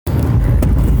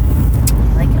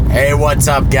Hey, what's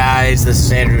up, guys? This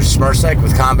is Andrew Smersek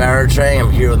with Combat Air Training.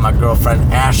 I'm here with my girlfriend,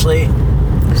 Ashley.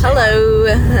 Hello.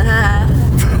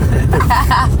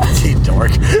 You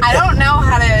dork. I don't know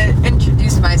how to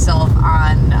introduce myself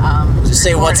on. Just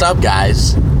say, what's up,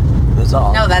 guys? That's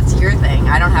all. No, that's your thing.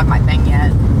 I don't have my thing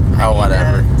yet. Oh,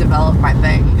 whatever. Develop my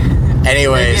thing.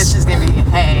 Anyways. Maybe it's just going to be,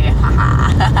 hey,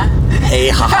 haha. Hey,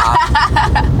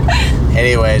 haha.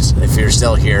 Anyways, if you're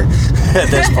still here at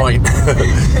this point,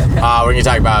 we're going to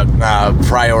talk about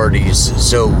priorities.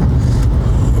 So,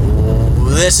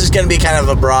 this is going to be kind of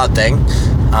a broad thing.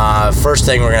 First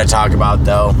thing we're going to talk about,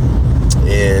 though,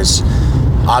 is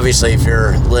obviously if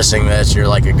you're listening to this, you're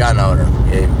like a gun owner.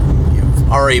 You've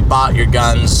already bought your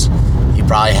guns. You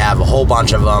probably have a whole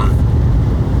bunch of them.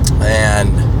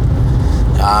 And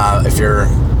if you're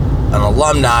an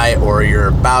alumni or you're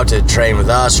about to train with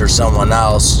us or someone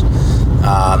else,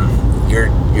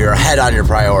 you're ahead on your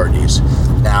priorities.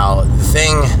 Now, the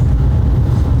thing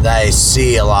that I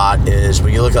see a lot is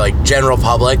when you look at like general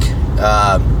public,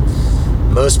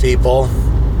 most people,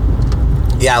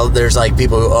 there's like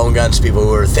people who own guns, people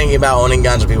who are thinking about owning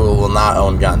guns, and people who will not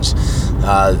own guns.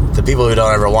 The people who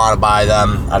don't ever want to buy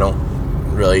them, I don't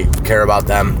really care about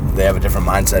them. They have a different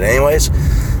mindset anyways.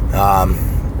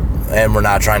 And we're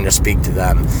not trying to speak to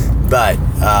them. But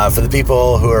for the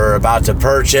people who are about to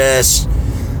purchase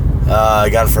a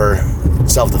gun for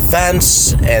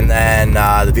self-defense, and then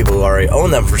the people who already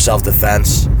own them for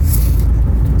self-defense,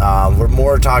 we're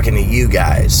more talking to you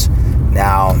guys.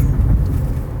 Now,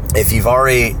 if you've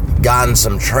already gotten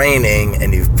some training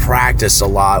and you've practiced a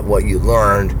lot what you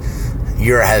learned,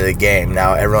 you're ahead of the game.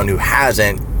 Now, everyone who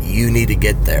hasn't, you need to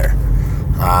get there.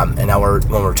 And now when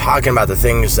we're talking about the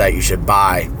things that you should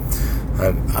buy,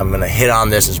 I'm going to hit on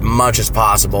this as much as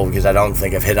possible because I don't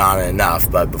think I've hit on it enough.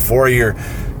 But before you're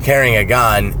carrying a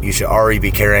gun, you should already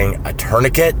be carrying a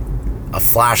tourniquet, a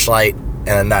flashlight, and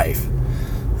a knife.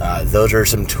 Those are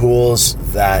some tools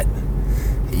that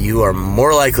you are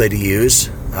more likely to use.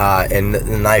 And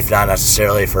the knife not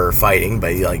necessarily for fighting,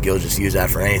 but you'll just use that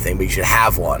for anything. But you should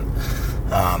have one.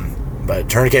 But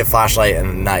tourniquet, flashlight, and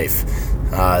a knife.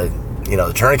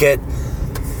 The tourniquet,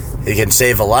 it can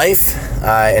save a life,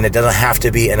 and it doesn't have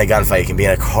to be in a gunfight. It can be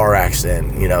in a car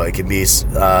accident. It can be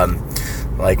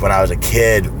like when I was a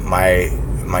kid, my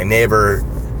neighbor,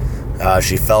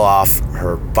 she fell off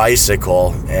her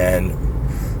bicycle, and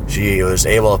she was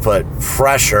able to put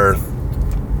pressure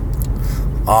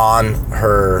on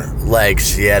her legs.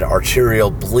 She had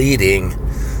arterial bleeding,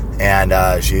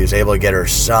 and she was able to get her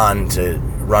son to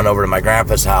run over to my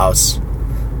grandpa's house.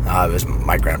 It was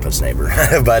my grandpa's neighbor,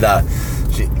 but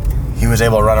he was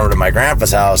able to run over to my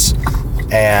grandpa's house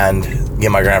and get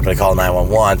my grandpa to call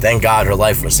 911. Thank God her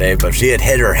life was saved, but if she had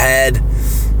hit her head,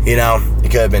 it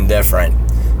could have been different.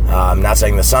 I'm not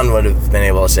saying the son would have been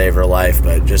able to save her life,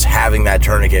 but just having that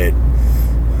tourniquet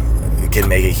can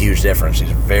make a huge difference.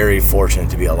 She's very fortunate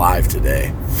to be alive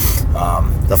today.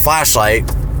 The flashlight,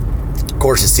 of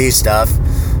course, it sees stuff,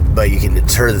 but you can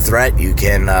deter the threat. You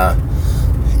can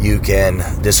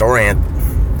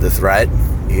disorient the threat.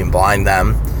 You can blind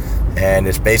them. And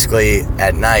it's basically,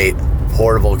 at night,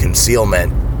 portable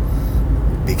concealment,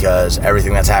 because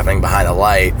everything that's happening behind a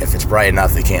light, if it's bright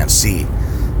enough, they can't see.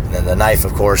 And then the knife,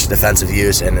 of course, defensive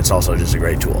use, and it's also just a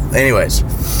great tool. Anyways,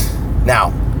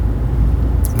 now,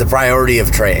 the priority of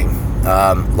training.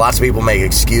 Lots of people make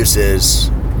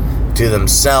excuses to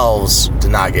themselves to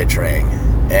not get training.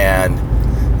 And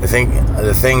the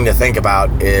thing to think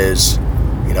about is,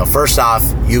 first off,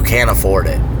 you can't afford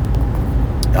it.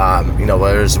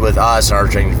 Whether it's with us, our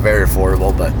training is very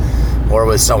affordable, or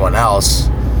with someone else,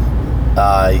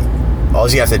 all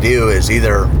you have to do is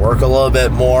either work a little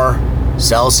bit more,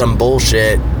 sell some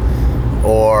bullshit,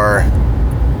 or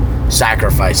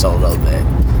sacrifice a little bit.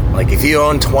 Like, if you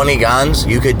own 20 guns,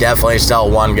 you could definitely sell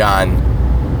one gun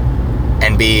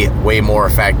and be way more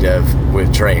effective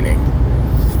with training.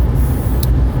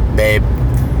 Babe,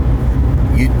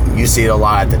 you see it a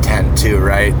lot at the tent too,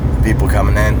 right? People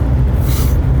coming in.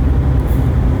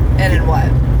 And in what?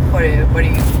 What do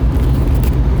you?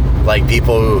 Like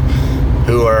people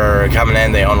who are coming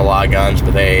in, they own a lot of guns,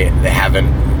 but they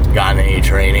haven't gotten any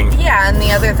training. Yeah, and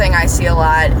the other thing I see a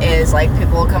lot is like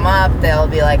people will come up, they'll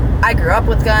be like, I grew up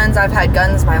with guns, I've had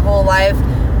guns my whole life,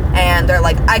 and they're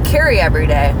like, I carry every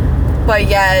day, but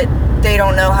yet they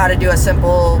don't know how to do a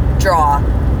simple draw.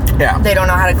 Yeah. They don't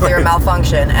know how to clear a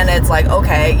malfunction, and it's like,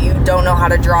 okay, you don't know how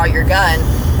to draw your gun,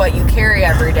 but you carry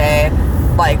every day.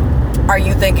 Like, are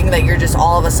you thinking that you're just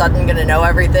all of a sudden going to know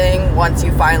everything once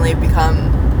you finally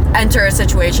enter a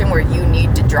situation where you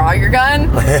need to draw your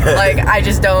gun? Like, I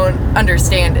just don't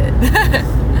understand it.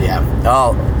 Yeah.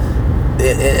 Oh,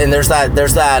 and there's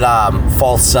that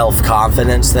false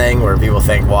self-confidence thing where people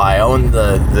think, well, I own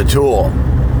the tool,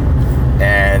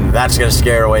 and that's going to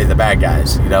scare away the bad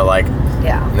guys. You know, like,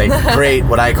 Yeah. they create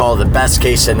what I call the best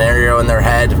case scenario in their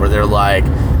head, where they're like,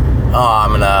 oh, I'm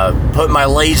going to put my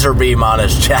laser beam on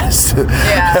his chest.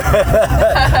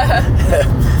 Yeah.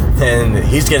 And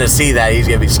he's going to see that. He's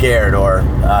going to be scared. Or,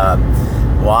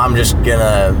 well, I'm going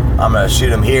to shoot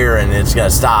him here and it's going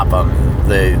to stop him.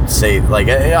 They say, like,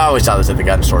 I always saw this at the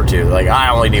gun store too. Like, I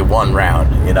only need one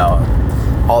round, you know,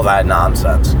 all that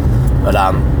nonsense. But,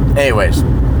 anyways,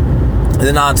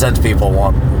 the nonsense people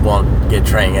won't get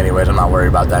training anyways. I'm not worried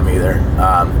about them either.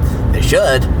 They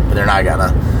should, but they're not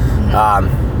gonna.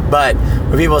 But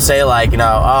when people say, like, you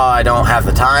know, oh, I don't have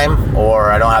the time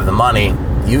or I don't have the money,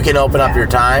 you can open up your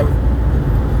time.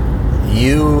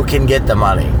 You can get the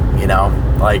money, you know?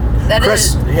 Like,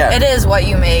 it is what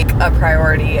you make a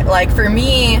priority. Like, for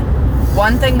me,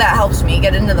 one thing that helps me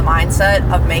get into the mindset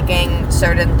of making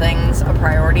certain things a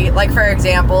priority, like, for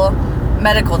example,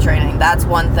 medical training. That's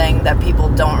one thing that people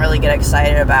don't really get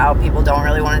excited about. People don't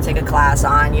really want to take a class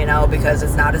on, you know, because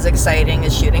it's not as exciting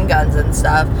as shooting guns and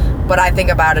stuff. But I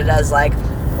think about it as, like,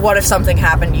 what if something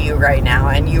happened to you right now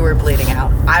and you were bleeding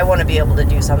out? I want to be able to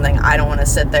do something. I don't want to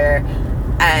sit there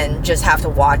and just have to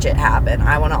watch it happen.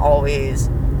 I want to always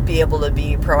be able to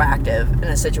be proactive in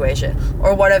a situation.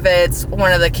 Or what if it's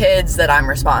one of the kids that I'm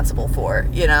responsible for,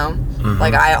 you know?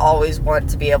 Like, I always want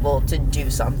to be able to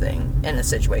do something in a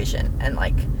situation. And,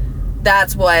 like,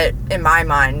 that's what, in my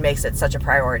mind, makes it such a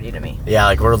priority to me. Yeah,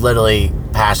 like, we're literally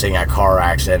passing a car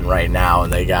accident right now,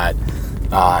 and they got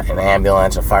an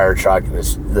ambulance, a fire truck.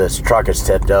 This truck is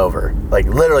tipped over. Like,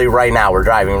 literally right now, we're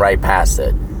driving right past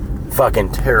it.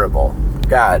 Fucking terrible.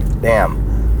 God damn.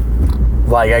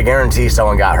 Like, I guarantee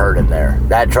someone got hurt in there.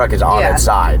 That truck is on its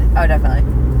side. Oh, definitely.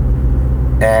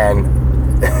 And...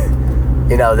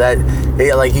 you know, that,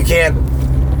 like, you can't,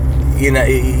 you know,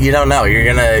 you don't know. You're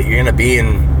gonna be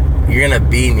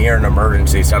near an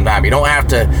emergency sometime. You don't have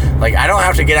to, like, I don't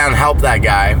have to get out and help that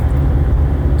guy,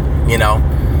 you know,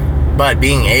 but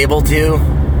being able to,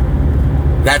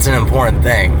 that's an important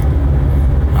thing.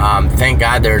 Thank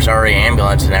God there's already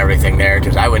ambulance and everything there,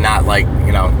 because I would not, like,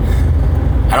 you know,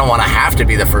 I don't want to have to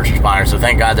be the first responder, so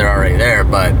thank God they're already there,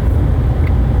 but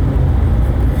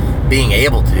being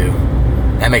able to,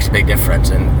 that makes a big difference.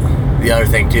 And the other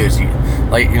thing too is,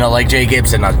 like Jay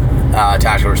Gibson,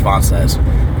 Tactical Response says,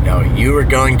 you know, you are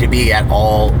going to be at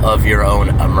all of your own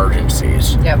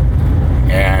emergencies. Yep.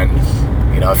 And,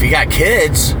 you know, if you got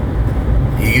kids,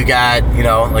 you got, you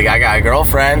know, like, I got a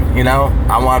girlfriend, you know,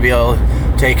 I want to be able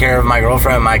to take care of my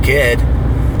girlfriend and my kid.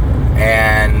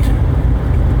 And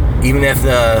even if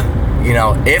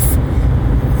if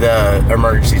the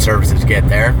emergency services get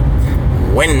there,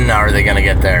 when are they going to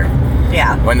get there?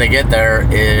 Yeah. When they get there,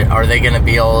 are they going to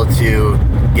be able to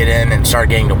get in and start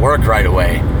getting to work right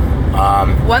away?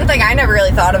 One thing I never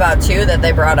really thought about, too, that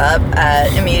they brought up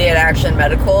at Immediate Action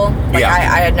Medical, like,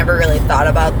 I had never really thought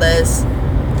about this,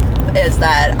 is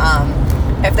that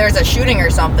if there's a shooting or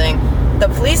something, the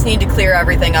police need to clear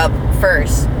everything up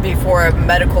first before a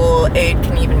medical aid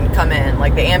can even come in.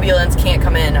 Like, the ambulance can't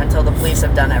come in until the police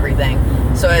have done everything.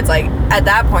 So it's like, at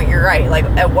that point, you're right. Like,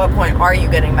 at what point are you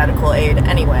getting medical aid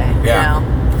anyway? Yeah. You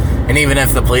know? And even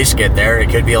if the police get there, it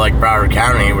could be like Broward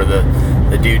County, where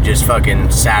the dude just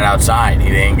fucking sat outside. He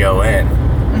didn't go in.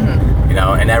 Mm-hmm. You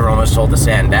know, and everyone was told to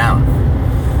stand down.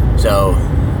 So,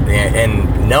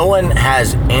 and no one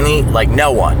has any, like,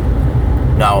 no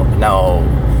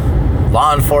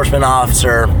law enforcement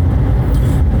officer,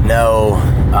 no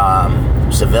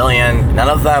civilian, none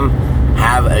of them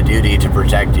have a duty to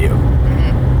protect you.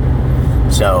 Mm-hmm.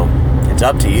 So it's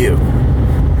up to you.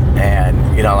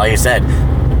 And, you know, like I said,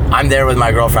 I'm there with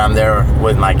my girlfriend, I'm there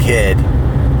with my kid.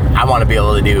 I want to be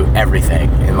able to do everything.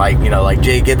 And, like, you know, like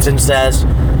Jay Gibson says,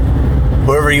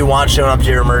 whoever you want showing up to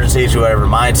your emergencies, whatever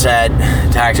mindset,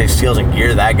 tactics, skills, and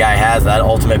gear that guy has, that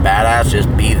ultimate badass, just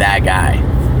be that guy.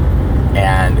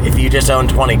 And if you just own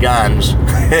 20 guns,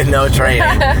 no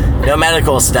training, no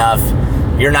medical stuff,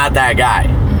 you're not that guy.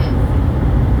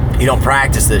 Mm-hmm. You don't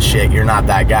practice this shit, you're not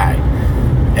that guy.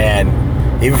 And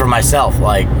even for myself,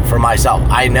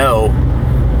 I know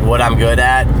what I'm good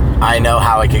at. I know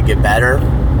how I could get better.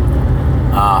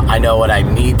 I know what I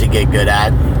need to get good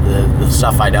at. The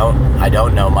stuff I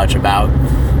don't know much about.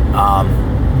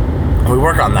 We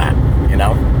work on that, you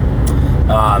know.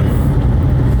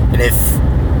 And if,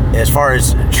 as far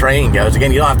as training goes,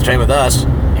 again, you don't have to train with us.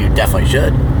 You definitely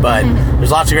should. But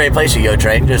there's lots of great places you go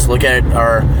train. Just look at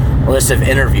our list of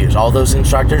interviews. All those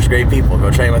instructors, great people.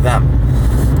 Go train with them.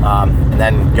 And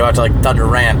then go out to like Thunder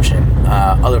Ranch and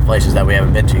other places that we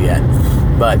haven't been to yet.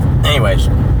 But anyways,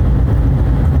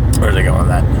 where's I going with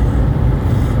that?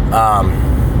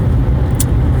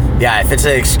 Yeah, if it's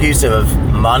an excuse of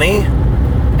money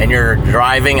and you're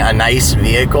driving a nice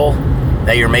vehicle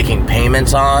that you're making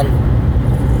payments on,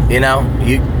 you know,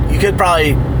 you could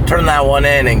probably turn that one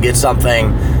in and get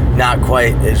something not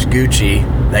quite as Gucci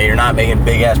that you're not making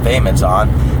big ass payments on,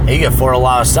 and you can afford a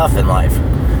lot of stuff in life.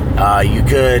 You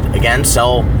could, again,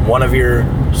 sell one of your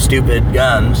stupid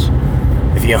guns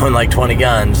if you own like 20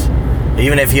 guns.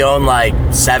 Even if you own like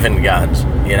 7 guns,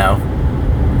 you know,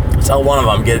 sell one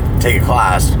of them, take a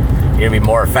class, you're gonna be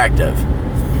more effective.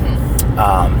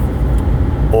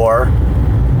 Or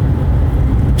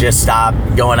just stop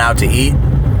going out to eat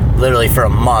literally for a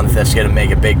month. That's gonna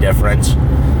make a big difference.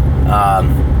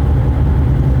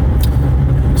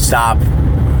 Stop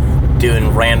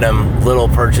doing random little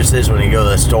purchases when you go to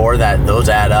the store, those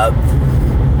add up.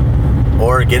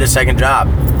 Or get a second job,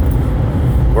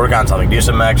 work on something, do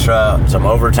some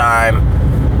overtime,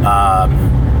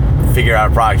 figure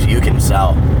out products you can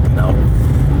sell, you know.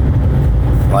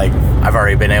 Like, I've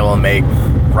already been able to make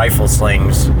rifle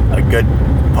slings a good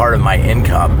part of my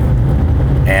income,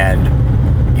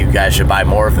 and you guys should buy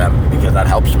more of them because that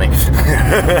helps me.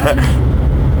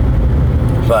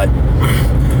 But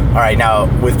all right, now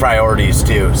with priorities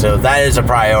too. So that is a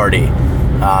priority,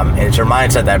 and it's your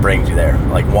mindset that brings you there,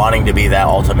 like wanting to be that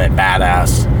ultimate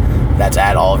badass that's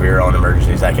at all of your own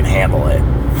emergencies that can handle it.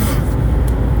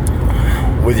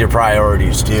 With your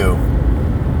priorities too,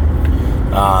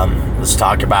 let's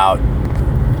talk about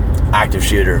active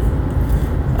shooter,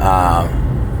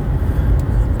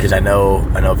 because I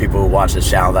know people who watch this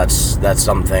channel, that's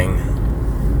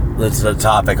something, that's a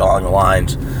topic along the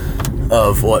lines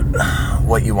of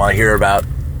what you want to hear about.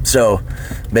 So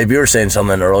maybe you were saying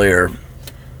something earlier.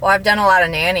 Well, I've done a lot of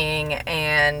nannying,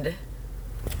 and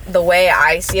the way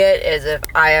I see it is, if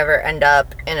I ever end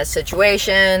up in a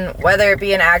situation, whether it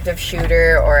be an active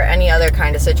shooter or any other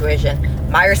kind of situation,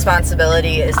 my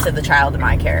responsibility is to the child in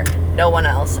my care. No one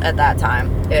else at that time.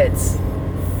 It's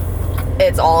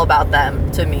all about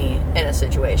them to me in a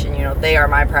situation. You know, they are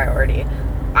my priority.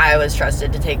 I was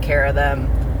trusted to take care of them.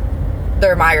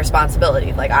 They're my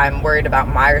responsibility. Like, I'm worried about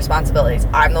my responsibilities.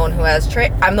 I'm the one who has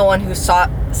I'm the one who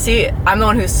sought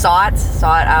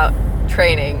out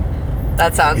training.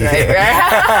 That sounds right,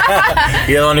 right?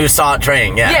 You're the one who sought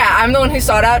training, yeah. Yeah, I'm the one who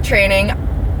sought out training.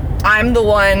 I'm the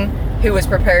one who was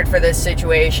prepared for this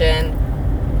situation.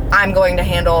 I'm going to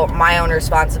handle my own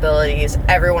responsibilities.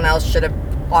 Everyone else should have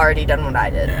already done what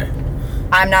I did. Yeah.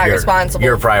 I'm not responsible.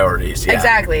 Your priorities, yeah.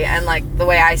 Exactly. And like, the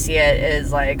way I see it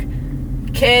is like,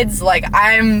 kids, like,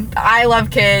 I love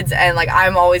kids, and like,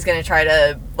 I'm always going to try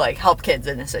to like help kids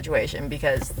in a situation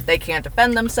because they can't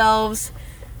defend themselves.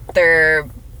 They're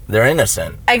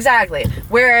innocent. Exactly.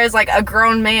 Whereas like a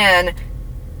grown man,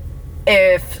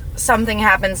 if something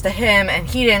happens to him and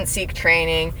he didn't seek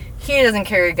training, he doesn't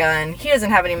carry a gun, he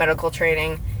doesn't have any medical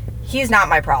training, he's not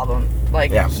my problem.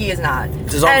 Like, yeah. He is not.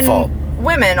 It's his own fault.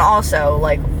 Women also,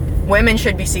 like, women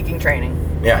should be seeking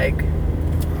training. Yeah. Like,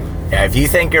 yeah, if you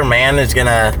think your man is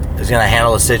gonna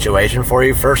handle a situation for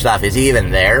you, first off, is he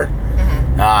even there?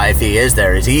 Mm-hmm. If he is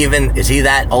there, is he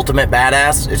that ultimate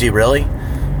badass? Is he really?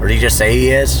 Or do you just say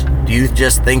he is? Do you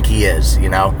just think he is, you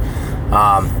know?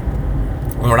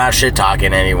 We're not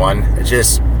shit-talking anyone. It's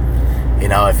just, you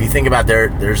know, if you think about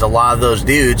there's a lot of those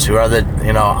dudes who are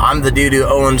I'm the dude who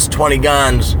owns 20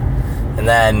 guns. And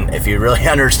then if you really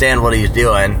understand what he's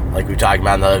doing, like we talked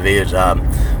about in the other videos,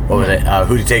 what was it?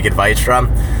 Who to take advice from?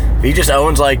 If he just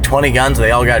owns like 20 guns, they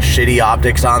all got shitty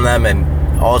optics on them, and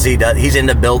all he does, he's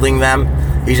into building them.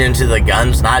 He's into the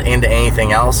guns, not into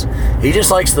anything else. He just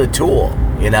likes the tool,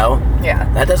 you know?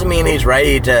 Yeah. That doesn't mean he's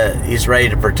ready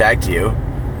to protect you.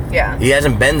 Yeah. He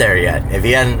hasn't been there yet. If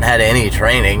he hasn't had any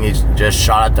training, he's just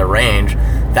shot at the range.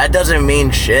 That doesn't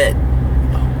mean shit.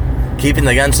 Keeping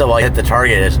the gun still while you hit the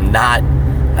target is not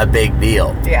a big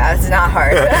deal. Yeah, it's not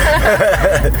hard.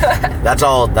 That's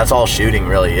all shooting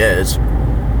really is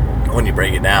when you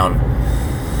break it down.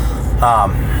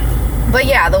 But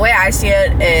yeah, the way I see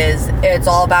it is, it's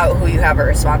all about who you have a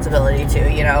responsibility to,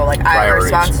 you know, like I have a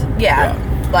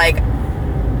like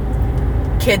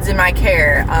kids in my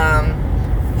care,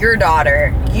 your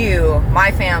daughter, you,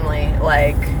 my family,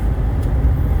 like.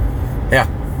 Yeah.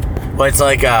 Well, it's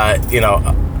like,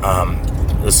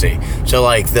 let's see. So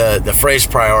like the phrase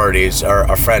priorities,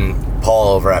 our friend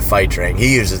Paul over at Fight Train,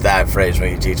 he uses that phrase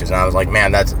when he teaches, and I was like,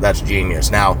 man, that's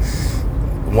genius. Now,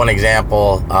 one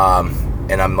example,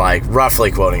 and I'm like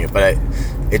roughly quoting it, but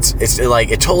it's like,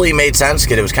 it totally made sense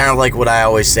because it was kind of like what I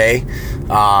always say.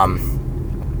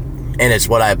 and it's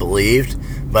what I believed,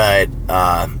 but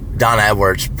Don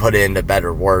Edwards put it into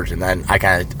better words, and then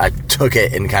I took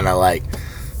it and kind of like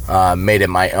made it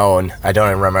my own. I don't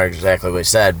even remember exactly what he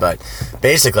said, but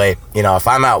basically, you know, if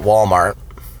I'm at Walmart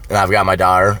and I've got my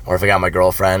daughter, or if I got my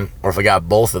girlfriend, or if I got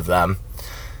both of them,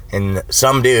 and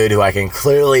some dude who I can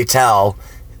clearly tell,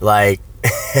 like,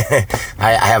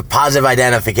 I have positive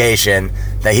identification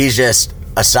that he's just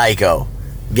a psycho,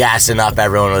 gassing up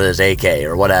everyone with his AK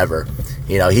or whatever.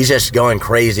 You know, he's just going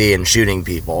crazy and shooting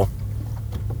people.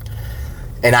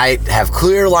 And I have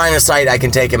clear line of sight, I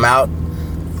can take him out.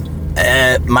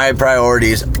 And my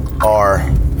priorities are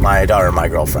my daughter and my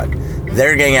girlfriend.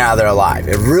 They're getting out of there alive.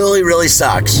 It really, really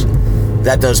sucks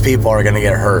that those people are going to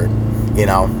get hurt, you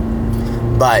know.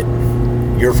 But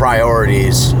your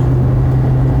priorities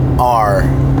are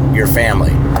your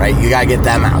family, right? You got to get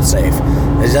them out safe.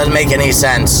 It doesn't make any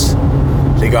sense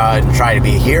to go out and try to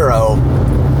be a hero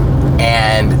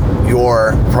and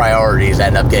your priorities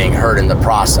end up getting hurt in the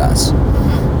process.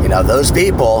 You know, those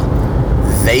people,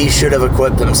 they should have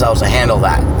equipped themselves to handle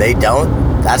that. They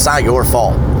don't. That's not your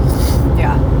fault.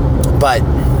 Yeah. But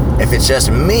if it's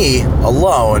just me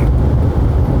alone,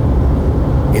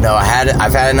 you know,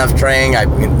 I've had enough training. I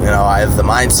have the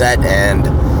mindset, and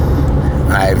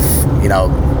I've, you know,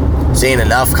 seen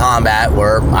enough combat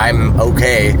where I'm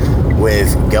okay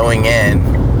with going in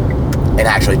and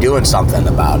actually doing something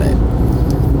about it.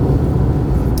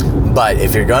 But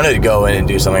if you're going to go in and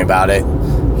do something about it,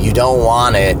 you don't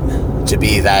want it to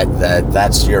be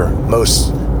that's your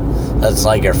most, that's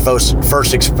like your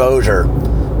first exposure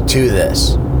to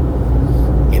this.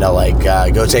 You know, like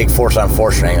go take force on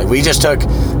force training. Like we just took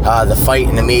the fight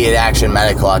and immediate action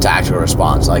medical and tactical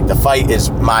response. Like the fight is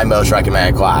my most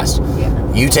recommended class.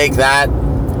 Yeah. You take that,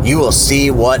 you will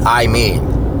see what I mean.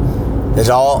 There's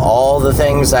all the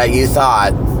things that you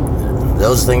thought,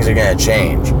 those things are going to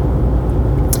change.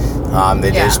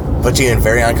 They just put you in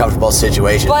very uncomfortable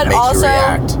situations. But makes also, you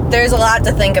react. There's a lot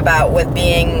to think about with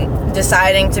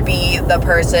deciding to be the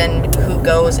person who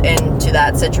goes into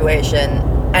that situation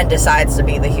and decides to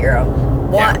be the hero.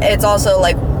 It's also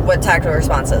like what tactical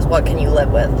response is. What can you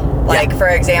live with? Like, for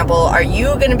example, are you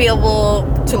going to be able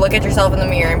to look at yourself in the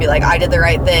mirror and be like, I did the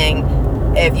right thing,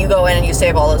 if you go in and you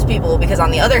save all those people? Because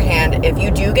on the other hand, if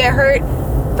you do get hurt,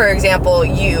 for example,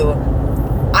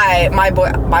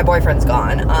 my boyfriend's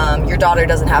gone. Your daughter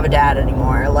doesn't have a dad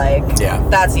anymore. Like,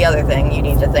 that's the other thing you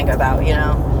need to think about, you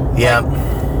know? Yeah.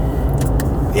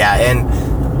 Yeah,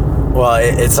 and, well,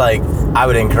 it's like, I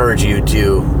would encourage you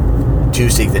to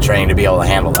seek the training to be able to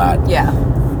handle that. Yeah.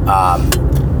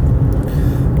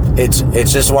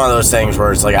 It's just one of those things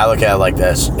where it's like, I look at it like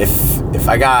this. If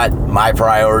I got my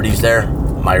priorities there,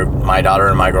 my daughter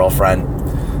and my girlfriend,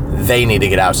 they need to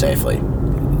get out safely.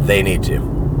 They need to.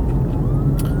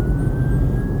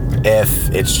 If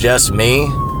it's just me,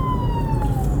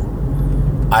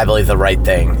 I believe the right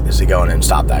thing is to go in and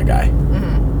stop that guy.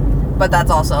 Mm-hmm. But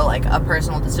that's also like a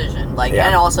personal decision. Like,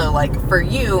 and also like for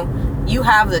you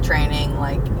have the training.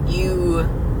 Like you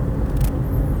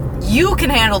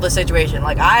can handle the situation.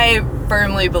 Like I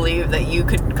firmly believe that you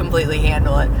could completely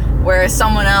handle it. Whereas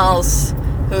someone else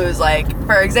who's like,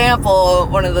 for example,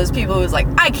 one of those people who's like,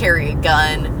 I carry a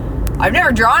gun. I've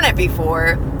never drawn it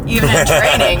before, even in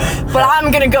training, but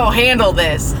I'm gonna go handle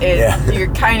this.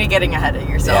 You're kind of getting ahead of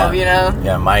yourself, you know?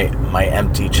 Yeah, my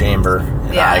empty chamber,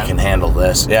 and I can handle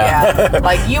this. Yeah.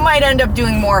 Like you might end up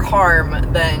doing more harm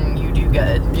than you do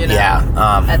good, you know?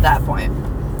 Yeah. At that point.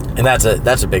 And that's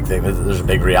a big thing. There's a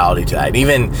big reality to that.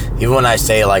 Even when I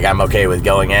say like I'm okay with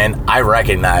going in, I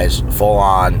recognize full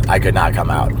on I could not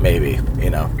come out, maybe, you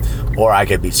know, or I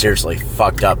could be seriously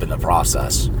fucked up in the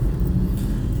process.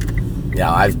 Yeah,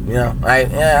 I've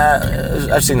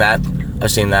seen that.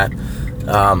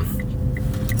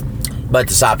 But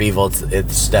to stop evil,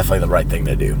 it's definitely the right thing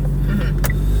to do. Mm-hmm.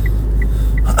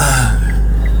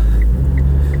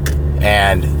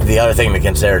 And the other thing to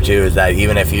consider too is that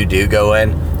even if you do go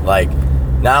in, like,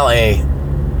 not only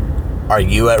are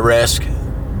you at risk,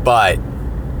 but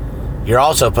you're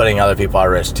also putting other people at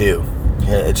risk too.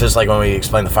 It's just like when we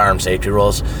explain the firearm safety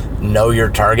rules. Know your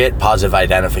target, positive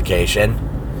identification.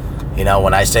 You know,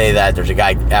 when I say that there's a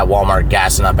guy at Walmart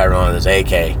gassing up everyone with his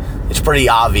AK, it's pretty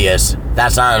obvious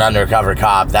that's not an undercover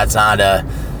cop. That's not a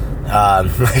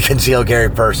concealed carry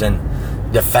person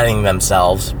defending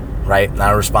themselves, right?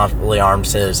 Not a responsibly armed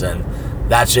citizen.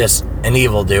 That's just an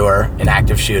evildoer, an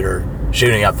active shooter,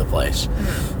 shooting up the place.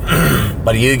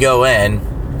 But you go in,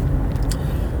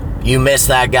 you miss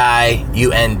that guy,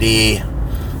 you ND,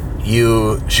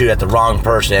 you shoot at the wrong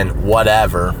person,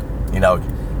 whatever, you know,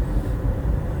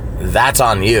 that's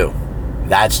on you.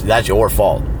 That's your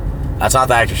fault. That's not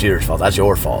the active shooter's fault. That's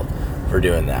your fault for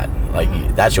doing that.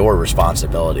 Like, that's your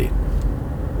responsibility.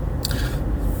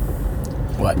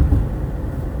 What?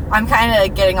 I'm kind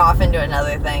of getting off into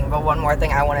another thing, but one more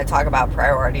thing I want to talk about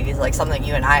priorities, like something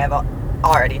you and I have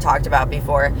already talked about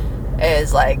before,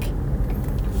 is like,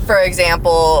 for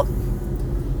example,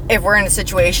 if we're in a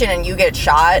situation and you get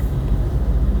shot,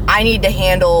 I need to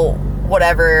handle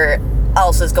whatever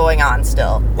else is going on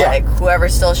still. Yeah. Like,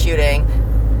 whoever's still shooting,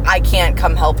 I can't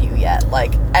come help you yet.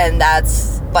 Like, and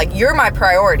that's, like, you're my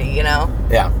priority, you know?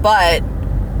 Yeah. But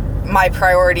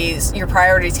your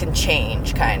priorities can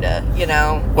change, kind of, you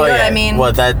know? You Well, know yeah. what I mean?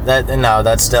 Well,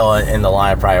 that's still in the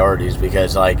line of priorities,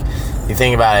 because, like, you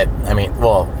think about it, I mean,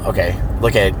 well, okay,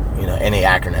 look at, you know, any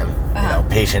acronym, you know,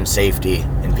 patient safety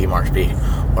in PMARCH-B,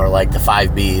 or like the 5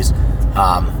 Bs,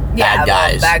 bad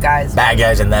guys. Bad guys. Bad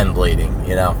guys and then bleeding,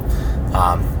 you know?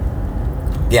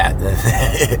 Yeah.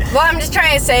 Well, I'm just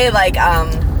trying to say, like,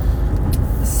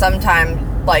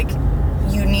 sometimes, like,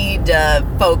 you need to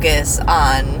focus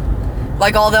on,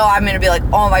 like, although I'm going to be like,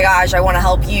 oh my gosh, I want to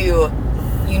help you,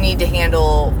 you need to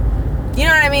handle, you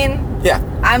know what I mean? Yeah.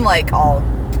 I'm, like, all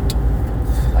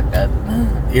fucked up.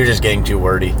 You're just getting too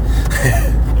wordy.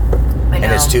 I know.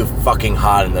 And it's too fucking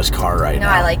hot in this car right No,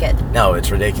 now. I like it. No,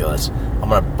 it's ridiculous. I'm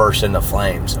gonna burst into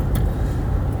flames.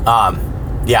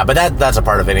 Yeah, but that's a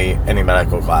part of any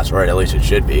medical class, or at least it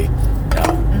should be. You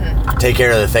know, take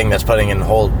care of the thing that's putting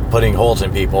holes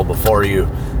in people before you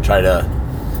try to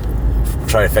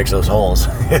fix those holes.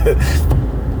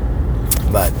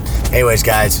 But anyways,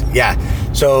 guys, yeah.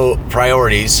 So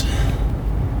priorities.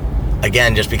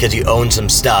 Again, just because you own some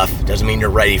stuff doesn't mean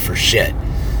you're ready for shit.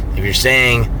 If you're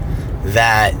saying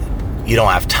that you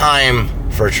don't have time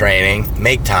for training,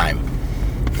 make time.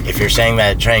 If you're saying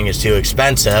that training is too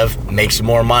expensive, make some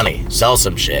more money. Sell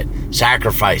some shit.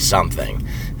 Sacrifice something.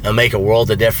 It'll make a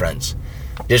world of difference.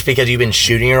 Just because you've been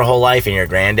shooting your whole life and your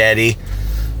granddaddy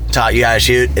taught you how to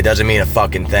shoot, it doesn't mean a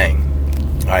fucking thing.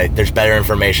 Alright, there's better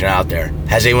information out there.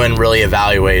 Has anyone really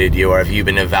evaluated you, or have you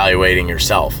been evaluating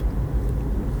yourself?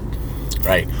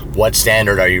 Right? What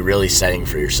standard are you really setting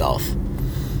for yourself?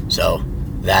 So,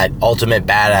 that ultimate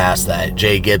badass that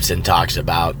Jay Gibson talks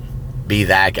about, be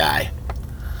that guy.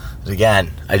 Again,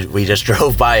 we just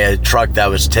drove by a truck that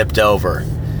was tipped over.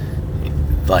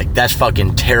 Like, that's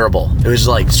fucking terrible. It was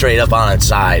like straight up on its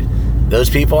side. Those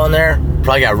people in there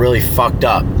probably got really fucked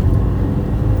up.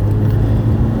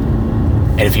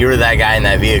 And if you were that guy in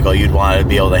that vehicle, you'd want to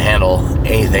be able to handle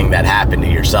anything that happened to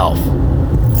yourself,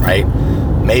 right?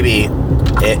 Maybe,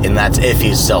 and that's if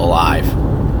he's still alive.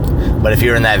 But if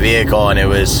you're in that vehicle and it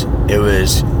was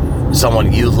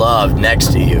someone you loved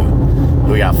next to you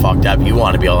who got fucked up, you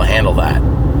want to be able to handle that.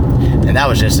 And that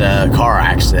was just a car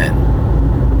accident.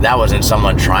 That wasn't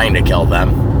someone trying to kill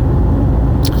them.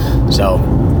 So,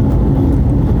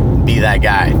 be that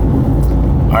guy.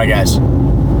 Alright, guys.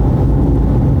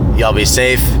 Y'all be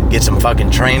safe. Get some fucking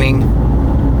training.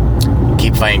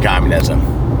 Keep fighting communism.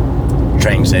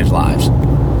 Training saves lives.